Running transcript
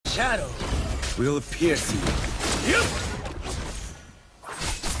shadow will pierce you. Yep.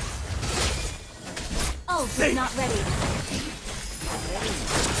 Oh, they're not ready.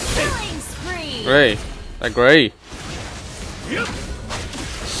 Killing spree. Great. Like great. Yep.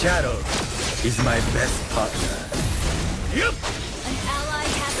 Shadow is my best partner. Yep. An ally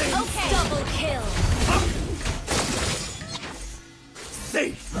has double kill.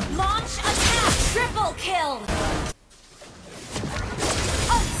 Safe. Launch attack. Triple kill.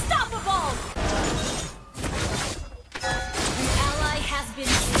 Unstoppable. An ally has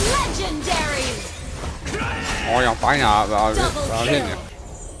been legendary. Oh, yang fine à, vào lên nè.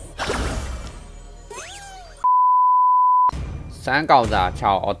 Sáng cầu giả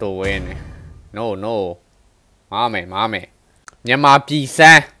chào auto win nè. No no. Má mẹ. Nhưng mà bị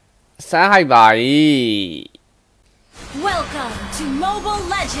sáng hay vậy. Welcome to Mobile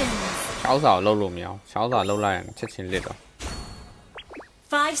Legends. Cháu giỏi lâu rồi mèo. Cháu giỏi lâu lại chết chiến liệt rồi.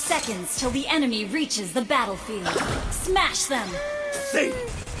 5 seconds till the enemy reaches the battlefield. Smash them. Safe.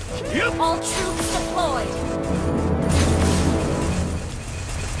 Yep. All troops deployed.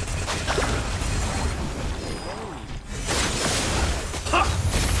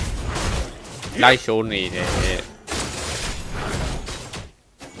 Lại show này để.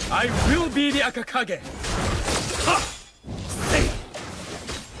 I will be the Akakage. Ha. Safe.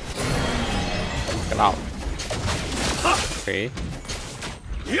 Cái nào? Okay.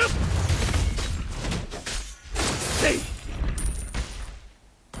 Yep. Safe.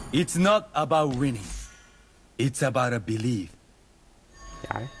 It's not about winning. It's about a belief.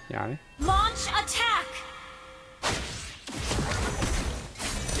 Dạ. Launch attack.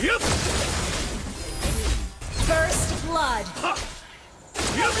 Yep. First blood. Ha.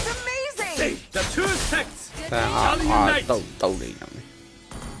 That was amazing. Safe. The two sects. Tàu đi nào.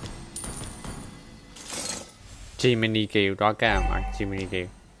 Jiminy kêu đó cả mà Jiminy kêu.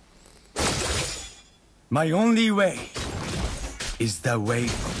 My only way is the way.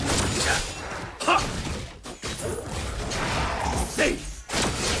 Ha. Safe.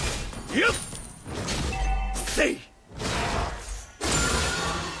 Yep. Safe.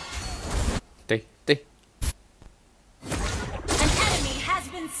 Đi. An enemy has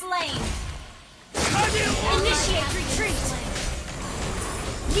been slain. Initiate retreat.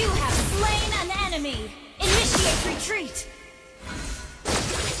 You have slain an enemy. Initiate retreat.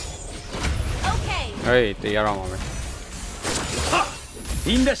 Okay. Ê, tí ra mà mày.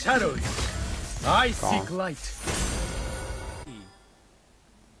 In the shadows, I seek light.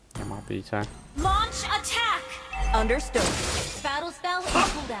 Nhưng mà bị sao? Launch attack. Understood. Battle spell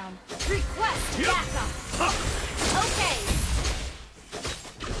and cooldown. Request backup. Okay.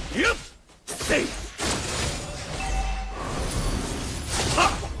 Yep. Safe.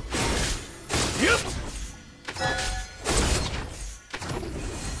 Yep.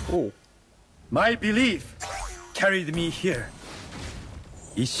 Oh. My belief carried me here.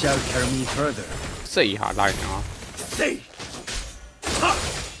 It shall carry me further. Xì hả lại nữa. Safe. Ha.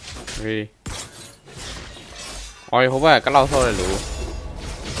 Đi. Ôi, không phải cái lâu thôi là đủ.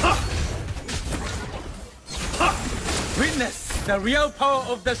 Witness the real power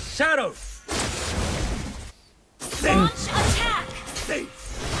of the shadows. Launch attack. Safe.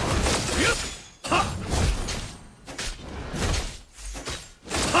 Yep. Ha.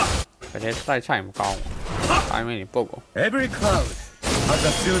 Cái thế tay chạy một con. Tay mấy bốc. Every cloud has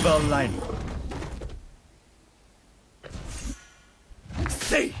a silver lining.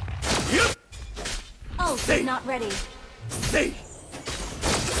 Safe. Yep. Oh, they're not ready. Safe.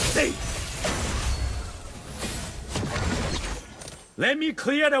 Safe. Let me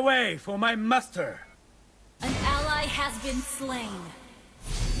clear the way for my master. An ally has been slain.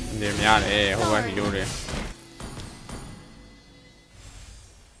 Điểm nha để không phải vô đi.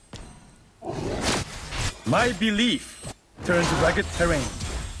 My belief turns rugged terrain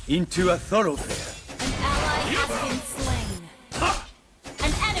into a thoroughfare. An ally has been slain.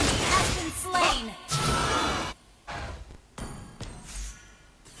 An enemy has been slain.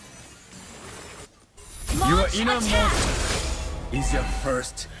 Your Launch inner attack. monster is your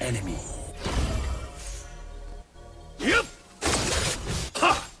first enemy. Yep.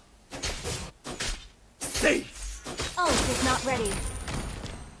 Ha. Safe. Oh, is not ready.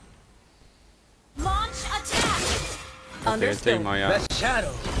 Launch attack. Understood. The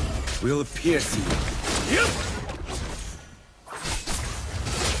shadow will pierce you. Yep.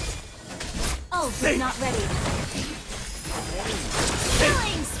 Oh, is not ready.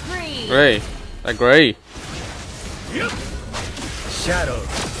 Killing spree. Great. Like great. Yep. Shadow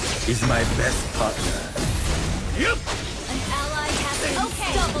is my best partner. Yep. An ally has been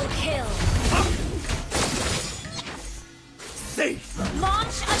double kill. Safe.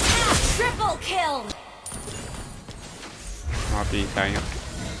 Launch attack. Triple kill. มาปีไกเนาะ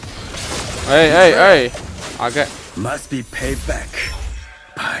เอ้ยอาแก Must be paid back.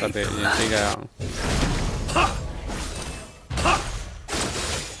 ตัดเตะยิงที่แกอ่ะ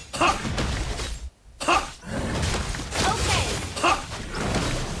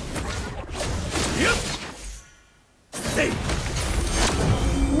Okay.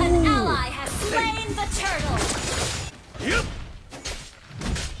 An ally has slain the turtle.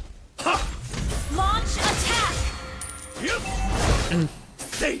 Launch attack.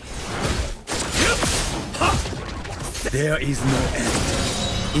 There is no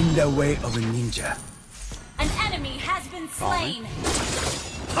end in the way of a ninja. An enemy has been slain.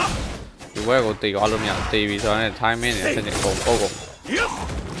 ဒီဘက်ကိုတေသွားလို့မရတေပြီဆိုတော့ timing နဲ့ဆက်နေကုန်ပုတ်ကုန်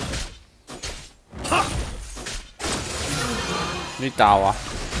นี่ตาวะ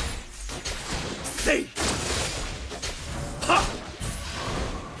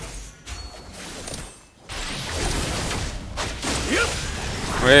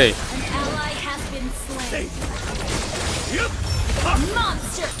เฮ้ย An ally has been slain.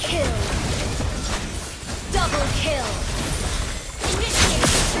 Monster kill. Double kill. Initiate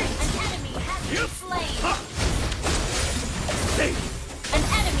retreat. An enemy has been slain. An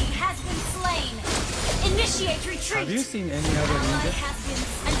enemy has been slain. Initiate retreat. Have you seen any other Ally ninja? has been.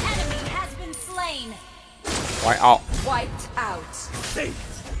 An enemy has been slain. ไว้เอา Wiped out.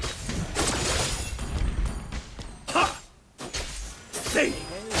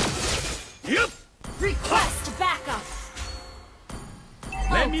 Request backup.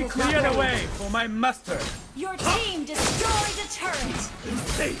 Let me clear the way for my master. Your team destroyed a turret.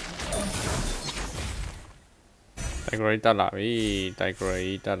 ไตกรีตัดละพี่ไตกรี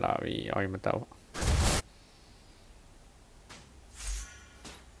ตัดละพี่เอาอีกมาเต้า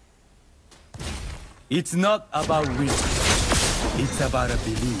It's not about win. It's about a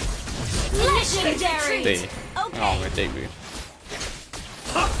belief. Legendary. เตะเอา Okay. ไม่เตะพี่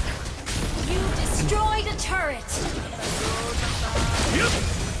You destroyed a turret.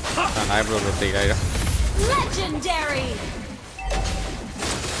 แต่นายโปรโตตีได้แล้ว Legendary.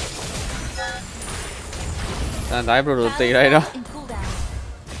 แต่นายโปรโตตีได้แล้ว In cooldown.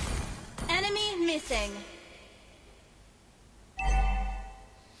 Enemy missing.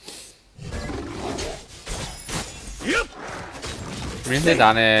 မင်းစစ်တာ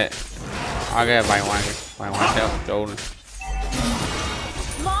နဲ့အားကဘိုင်ဝိုင်းတော့ကျုံး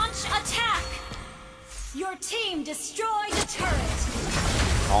Launch attack. Your team destroyed a turret.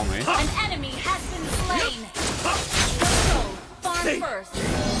 ကောင်းမယ် An enemy has been slain. Control. Farm first.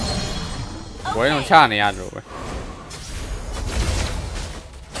 ဘွဲတော့ချနေရတယ်ပဲ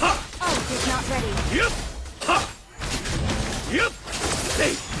Ult is not ready.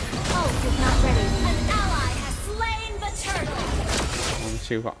 Ult is not ready. An ally has slain the turtle.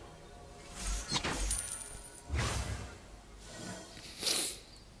 ชิวอ่ะ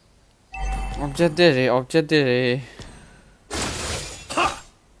objective တွေ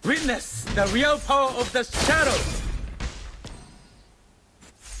Witness the real power of the shadow.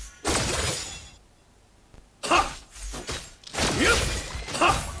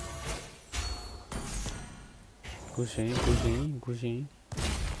 กูชิง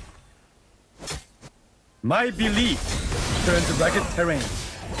My belief turns rugged terrain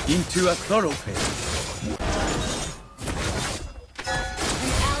into a thoroughfare.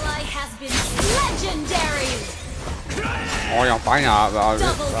 An ally has been legendary. 我又擺牙話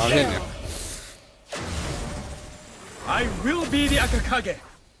先嘅 I will be the Akakage.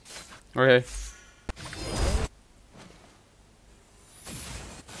 OK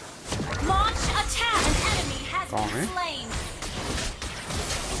Launch attack. An enemy has Còn been ấy. slain.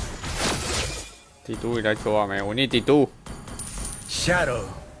 တီတူ嚟做啊咪我呢တီတူ Shadow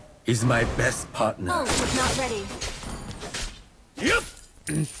is my best partner. Ult is not ready.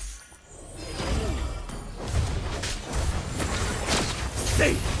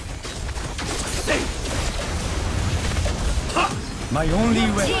 My only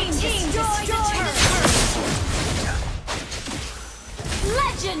way. Team destroyed the turret.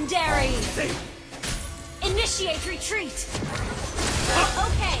 Legendary. Initiate retreat.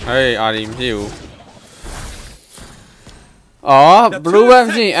 Okay. เฮ้ยอารีมမရှိဘူးအော် blue web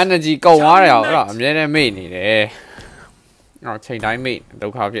ရှိ energy ကုန်သွားတယ်အဲ့ဒါအမြဲတမ်းမေ့နေတယ်အော်ချိန်တိုင်းမေ့ဒု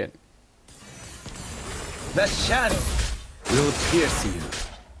က္ခဖြစ် The shadow will pierce you.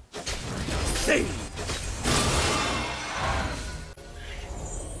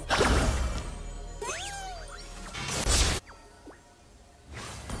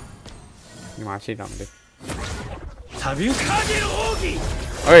 ဒီမှာရှိတော့မသိ Tabunkage Ogi.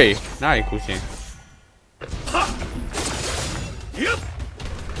 เฮ้ยน่าอีกกูชิง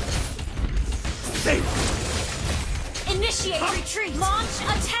Initiate retreat. Launch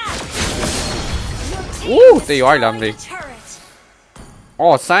attack. Ooh, they are lovely.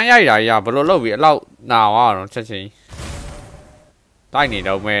 Oh, sáng dây rồi à, bro lâu bị lâu nào à, nó chắc gì. Like này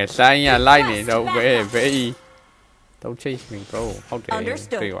đâu mẹ, sáng nha, like này đâu về về. Don't chase me, bro. Không thể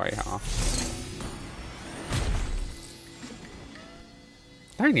tùy vậy hả?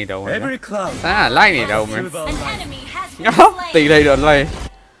 Like này đâu mẹ. Sáng like này đâu mẹ. Tùy đây rồi like.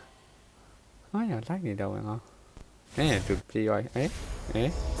 Nói là like này đâu mẹ hả? Nè, được gì vậy?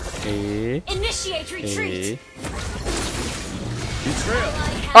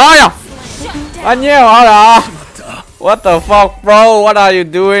 Ôi à! Anh nhiều hả là? What the fuck, bro? What are you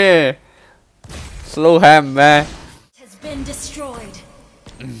doing? Slow ham, man. Has been destroyed.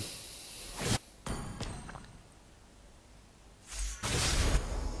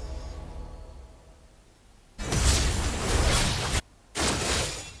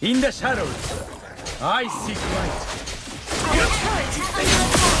 In the shadows, I seek light. Our turret is under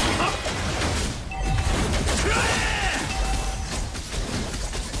attack.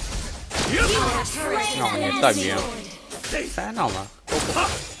 You have slain an enemy. Sáng nào mà?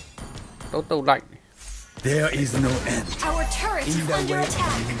 Tôi lạnh. There is no end. Our turret is under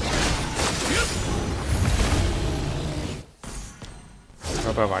attack.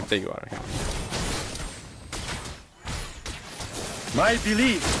 Nó phải bán tỷ rồi. My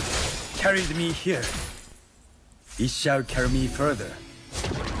belief carried me here. It shall carry me further.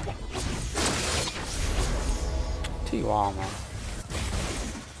 Thì wow mà.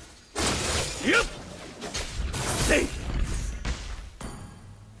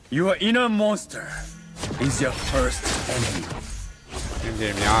 Your inner monster is your first enemy. Em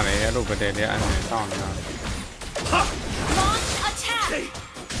tìm nhau này, lúc cái để anh này sao nữa. Launch attack.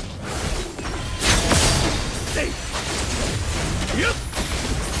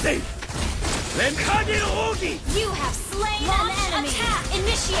 You have slain an enemy.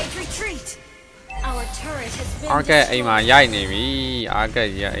 Initiate retreat. Our turret has been Okay, ai mà dạy này vì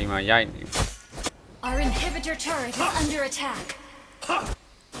okay, ai mà dạy này. Our inhibitor turret is under attack.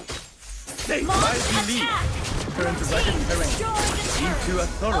 My belief turns weapon terrain into a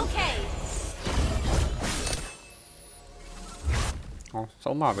thorough. Okay.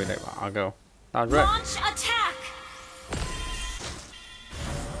 Sống mà về đây bà, okay. That's right. Launch attack.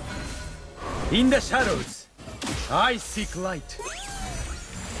 In the shadows, I seek light.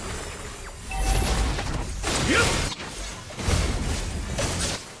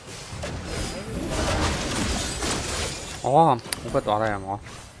 Không có tỏa đây mà.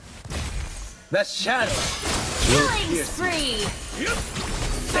 The shadow. Killing spree.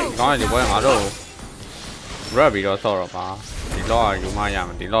 Nói thì bố ngã đâu. Rất bị đó sao rồi bà. Thì lo dù mà làm,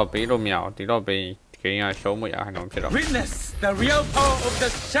 thì lo bị lo mèo, thì lo bị cái số mới hành động chết rồi. Witness the real power of the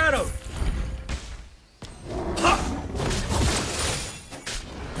shadow.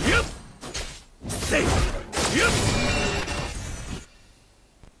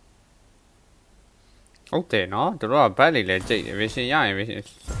 Okay, nó tụi nó bắt lại chị để về xin nhá, về xin.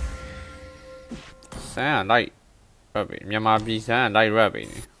 Sáng lại, rabbit, Myanmar bị sáng lại rabbit.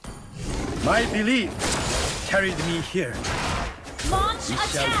 My belief carried me here. Launch It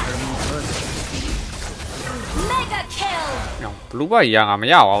shall attack. carry me further. Mega kill. Không, blue bay一樣啊，咪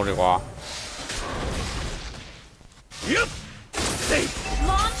又我哋話。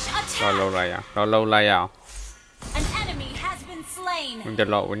Launch attack. 攞撈嚟啊！ An enemy has been slain. We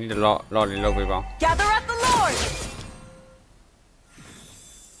need to lock 你撈俾我。 Gather at the Lord.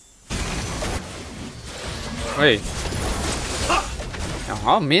 喂，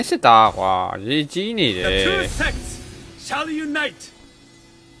好沒事打哇，已經你 The two 的。 sects shall unite.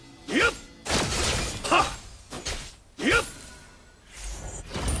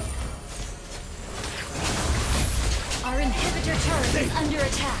 Our inhibitor turret is under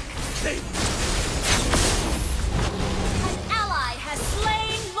attack. An ally has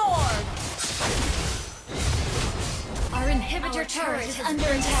slain Lord. Our inhibitor turret is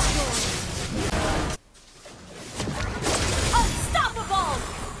under attack. Unstoppable.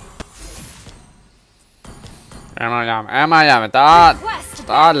 Em làm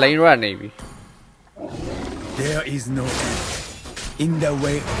ta lấy ra này bị. There is no end in the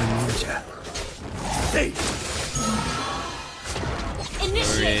way of a ninja.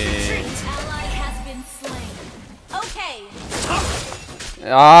 Initiate retreat. Ally has been slain. Okay.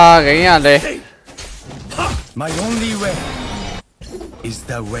 À cái nhà đây. My only way is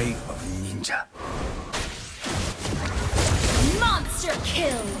the way of ninja. Monster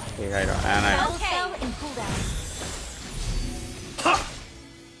kill. Thì đây rồi, à này. Okay. And pull down.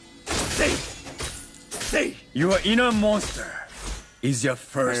 Your inner monster is your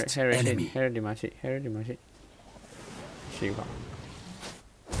first enemy. ဟဲ့ဒီမှာရှိရှိပါ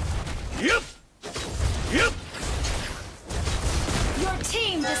Yep. Your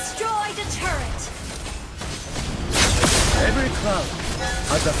team destroyed a turret. Every cloud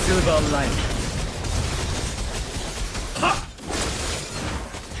has a silver lining.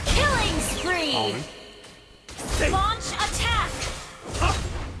 Killing spree. Launch attack.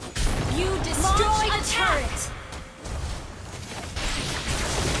 You destroyed a turret.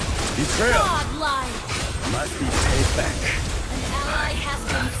 Betrayal Godlike. must be paid back. An ally has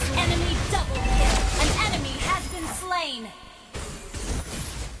been slain. Enemy double kill. An enemy has been slain.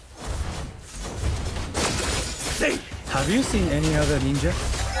 Say, have you seen any other ninja?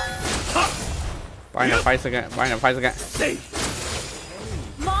 Buy a 5 second. Say,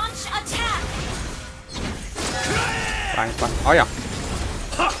 Launch attack. ไปเอาอย่าง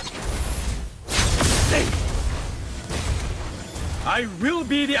say. I will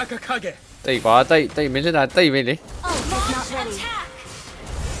be the Akakage. ตีกว่าตีไม่ใช่ได้ตีไปเลย Oh, launch attack.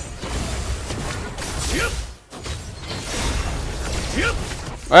 Yep.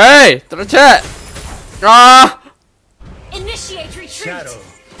 เฮ้ยตระเช่อ่า Initiate retreat. Shadow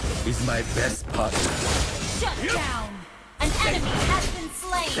is my best partner. Shut down. An enemy has been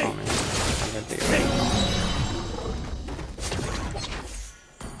slain.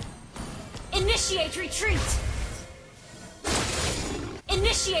 Initiate retreat.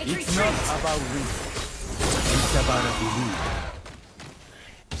 Initiate It's retreat. not about reason. It's about a belief.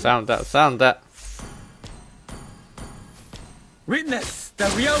 sound that Witness the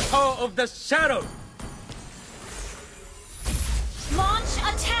real power of the shadow. Launch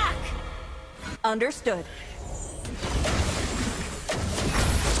attack. Understood.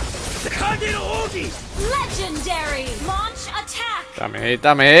 Kage no Ogi. Legendary. Launch attack. ตามเ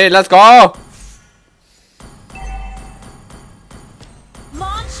ฮ้ let's go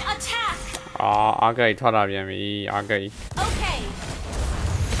Launch attack. อ๋ออาเกยทอดပြန်ပြီอาเกย Okay.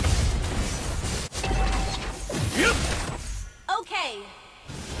 Yep. Okay.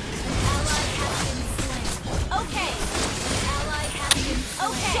 An ally has been slain. Okay. An ally has been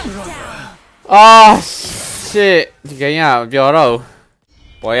okay. Shut down. อ่า shit ဒီကိန်းကပြောတော့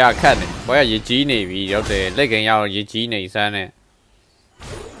ဘောရခတ်နေဘောရရေကြီးနေပြီဟုတ်တယ်လက်ကိန်းရောက်ရေကြီးနေစမ်းနေ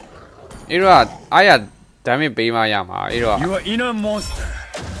အဲ့တော့အားရဒမ်းမပေးမှရမှာအဲ့တော့ Your inner monster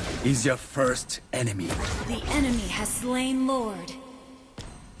is your first enemy. The enemy has slain Lord.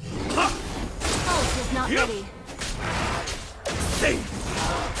 Ult is not Yep. ready. Say.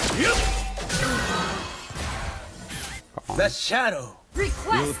 Yep. The shadow will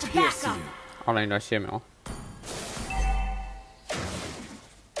Request pierce backup. you. အောင်းလိုင်းတော့ရှင်းမယ်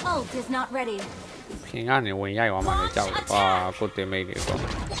Ult is not ready. ပြင်ကနေဝင်ရိုက်သွားမှလည်းကြောက်တယ်ပါကိုတင်မိတ်တွေပေါ့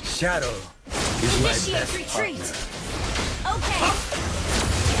Shadow is my Initiate best retreat. partner. Okay.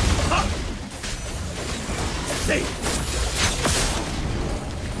 Say.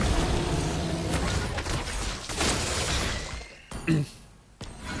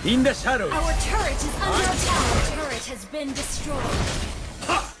 In the shadows. Our turret is under attack. Our turret has been destroyed.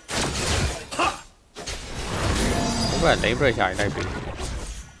 ဘယ်လိမ့်ပြချာလိုက်ပြီ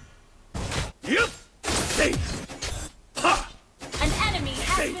Yep. Say. An enemy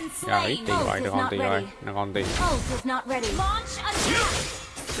has been ရပြီ slain. တိတ်သွား Ult တ is ကောင် not တိတ်သွား ready. နှကောင်တိတ် Ult is not ready. Launch attack.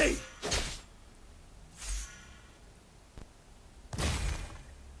 Say.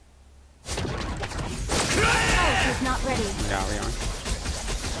 Ult is not ready. ရပြီအောင်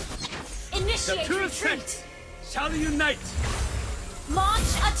The Initiate two retreat. sets shall unite.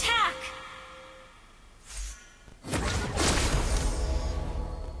 Launch attack.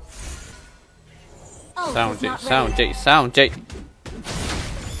 Ult ဆောင်း is ကြိတ် not ဆောင်း ready. ကြိတ်ဆောင်းကြိတ်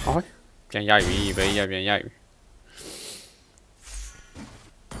ဟောပြန်ရိုက်ပြီပဲရပြန်ရိုက်ပြီ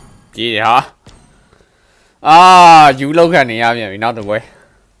ကြီးတယ်ဟာအာယူလောက်ခတ်နေရပြန်ပြီနောက်တစ်ပွဲ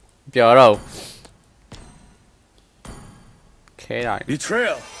ပြောတော့ခဲတာ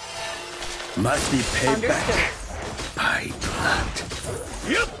Betrayal must be paid back Understood. by blood.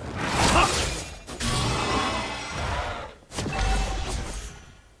 Yep.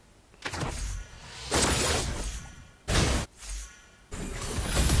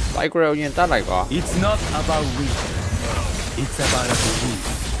 လိုက်ကြရောရင်တတ်လိုက်ပါ It's not about reason. It's about a belief.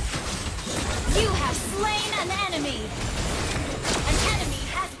 You have slain an enemy. An enemy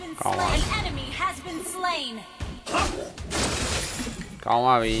has been slain. An enemy has been slain. ကောင်း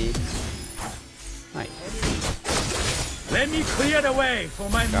ပါပြီဟိုက် Let me clear the way for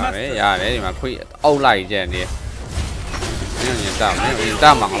my ရတယ် master. ဒီမှာခွေးအုပ်လိုက်ကြနေမင်းရင်တ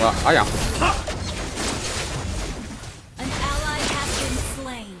မှာငါတော့အားရ An ally has been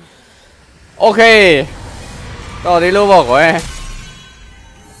slain. โอเคต่อดีรู้บอกเว้ย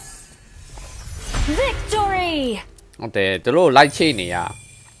Victory! ဟုတ်တယ်သူတို့လိုက်ချိတ်နေရ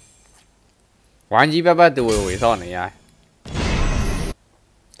ဝိုင်းကြီးပတ်တူဝေဆော့နေရ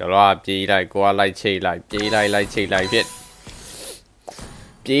တို့ကပြေးလိုက်ကိုကလိုက်ချိတ်လိုက်ပြေးလိုက်ချိတ်လိုက်ဖြစ်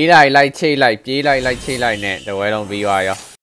ပြေးလိုက်ချိတ်လိုက်ပြေးလိုက်ချိတ်လိုက်နဲ့တဝဲလုံးပြီးသွားရော